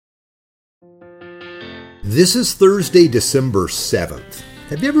This is Thursday, December 7th.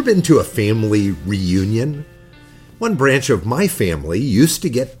 Have you ever been to a family reunion? One branch of my family used to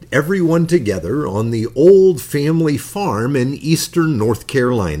get everyone together on the old family farm in eastern North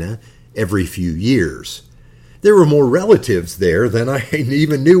Carolina every few years. There were more relatives there than I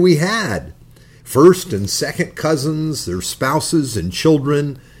even knew we had. First and second cousins, their spouses and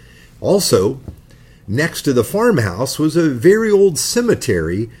children. Also, next to the farmhouse was a very old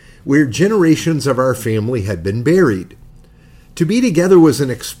cemetery where generations of our family had been buried. To be together was an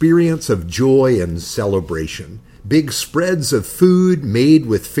experience of joy and celebration. Big spreads of food made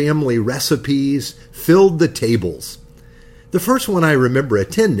with family recipes filled the tables. The first one I remember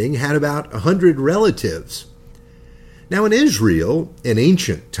attending had about 100 relatives. Now in Israel, in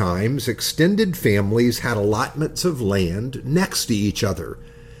ancient times, extended families had allotments of land next to each other.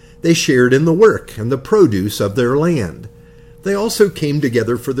 They shared in the work and the produce of their land. They also came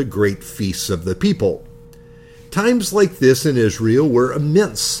together for the great feasts of the people. Times like this in Israel were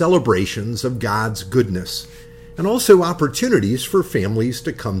immense celebrations of God's goodness, and also opportunities for families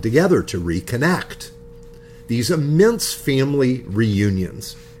to come together to reconnect. These immense family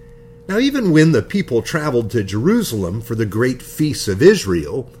reunions. Now, even when the people traveled to Jerusalem for the great feasts of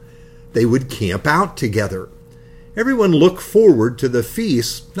Israel, they would camp out together. Everyone looked forward to the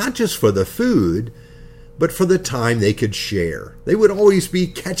feasts, not just for the food, but for the time they could share. They would always be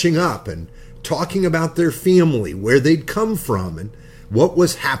catching up and talking about their family, where they'd come from, and what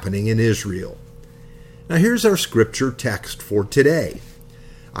was happening in Israel. Now here's our scripture text for today.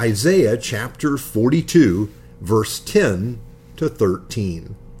 Isaiah chapter 42, verse 10 to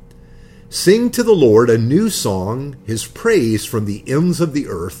 13. Sing to the Lord a new song, his praise from the ends of the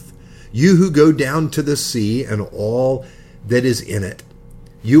earth, you who go down to the sea and all that is in it.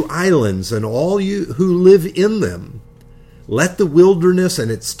 You islands and all you who live in them. Let the wilderness and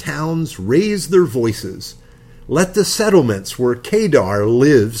its towns raise their voices. Let the settlements where Kedar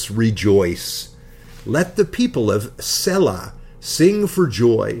lives rejoice. Let the people of Selah sing for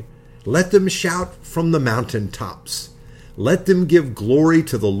joy. Let them shout from the mountain tops. Let them give glory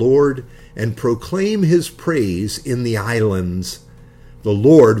to the Lord and proclaim his praise in the islands. The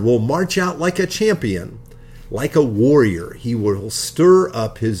Lord will march out like a champion. Like a warrior, he will stir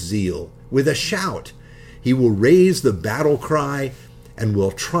up his zeal. With a shout, he will raise the battle cry and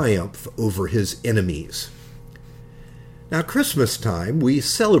will triumph over his enemies. Now, Christmas time, we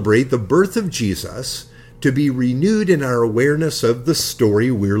celebrate the birth of Jesus to be renewed in our awareness of the story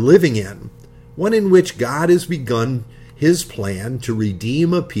we're living in, one in which God has begun his plan to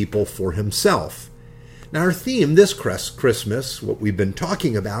redeem a people for himself. Now, our theme this Christmas, what we've been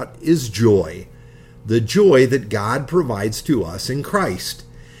talking about, is joy. The joy that God provides to us in Christ,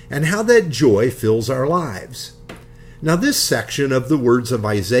 and how that joy fills our lives. Now, this section of the words of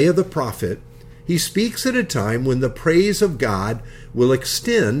Isaiah the prophet, he speaks at a time when the praise of God will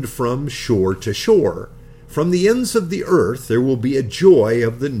extend from shore to shore. From the ends of the earth there will be a joy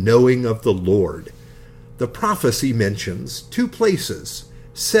of the knowing of the Lord. The prophecy mentions two places,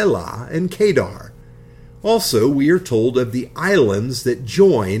 Selah and Kedar. Also, we are told of the islands that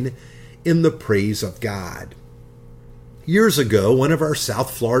join in the praise of God. Years ago, one of our South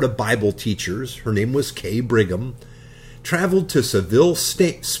Florida Bible teachers, her name was Kay Brigham, traveled to Seville,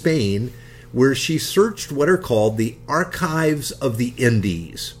 Spain, where she searched what are called the Archives of the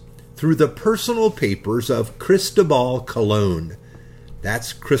Indies through the personal papers of Cristobal Colon.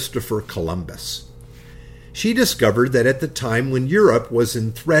 That's Christopher Columbus. She discovered that at the time when Europe was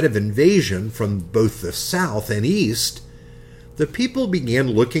in threat of invasion from both the south and east, the people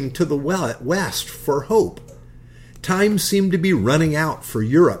began looking to the west for hope. Time seemed to be running out for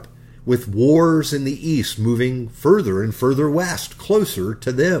Europe, with wars in the east moving further and further west, closer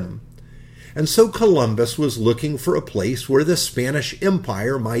to them. And so Columbus was looking for a place where the Spanish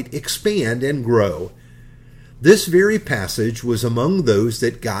Empire might expand and grow. This very passage was among those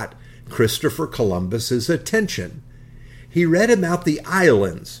that got Christopher Columbus's attention. He read about the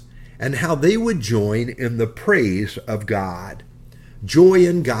islands and how they would join in the praise of God. Joy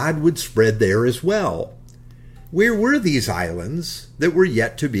in God would spread there as well. Where were these islands that were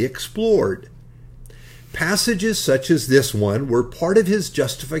yet to be explored? Passages such as this one were part of his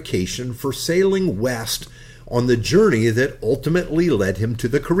justification for sailing west on the journey that ultimately led him to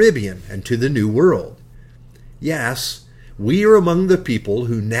the Caribbean and to the New World. Yes, we are among the people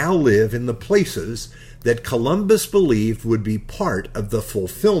who now live in the places that Columbus believed would be part of the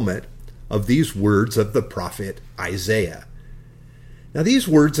fulfillment of these words of the prophet Isaiah. Now, these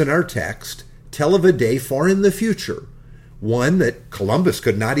words in our text tell of a day far in the future, one that Columbus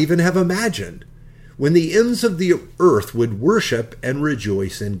could not even have imagined, when the ends of the earth would worship and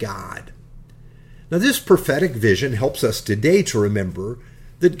rejoice in God. Now, this prophetic vision helps us today to remember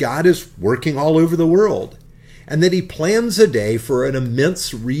that God is working all over the world and that he plans a day for an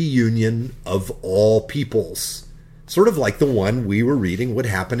immense reunion of all peoples, sort of like the one we were reading would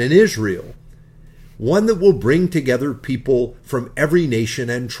happen in Israel. One that will bring together people from every nation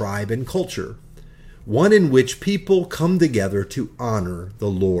and tribe and culture. One in which people come together to honor the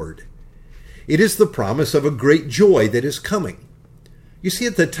Lord. It is the promise of a great joy that is coming. You see,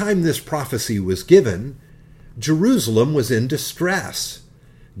 at the time this prophecy was given, Jerusalem was in distress.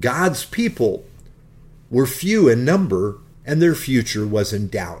 God's people were few in number, and their future was in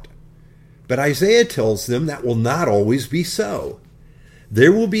doubt. But Isaiah tells them that will not always be so.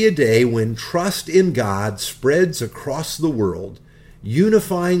 There will be a day when trust in God spreads across the world,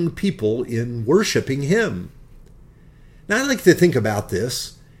 unifying people in worshiping him. Now, I like to think about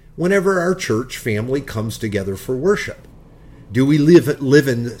this whenever our church family comes together for worship. Do we live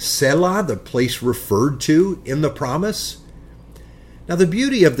in Selah, the place referred to in the promise? Now, the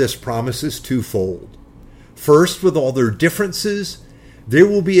beauty of this promise is twofold. First, with all their differences, there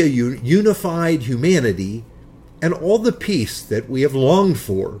will be a unified humanity and all the peace that we have longed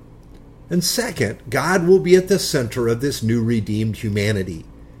for. And second, God will be at the center of this new redeemed humanity.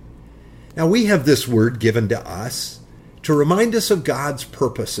 Now, we have this word given to us to remind us of God's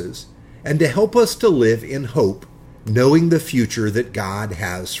purposes and to help us to live in hope, knowing the future that God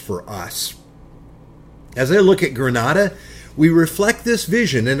has for us. As I look at Granada, we reflect this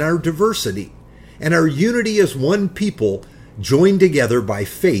vision in our diversity and our unity as one people joined together by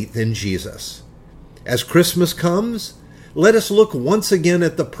faith in Jesus. As Christmas comes, let us look once again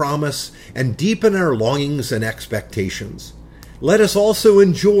at the promise and deepen our longings and expectations. Let us also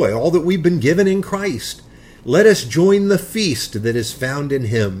enjoy all that we've been given in Christ. Let us join the feast that is found in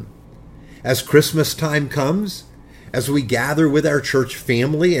him. As Christmas time comes, as we gather with our church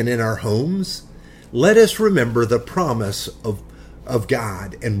family and in our homes, let us remember the promise of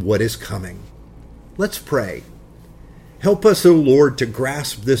God and what is coming. Let's pray. Help us, O Lord, to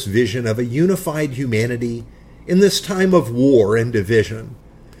grasp this vision of a unified humanity in this time of war and division.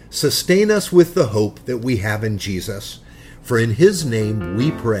 Sustain us with the hope that we have in Jesus. For in his name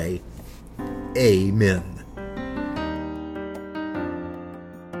we pray. Amen.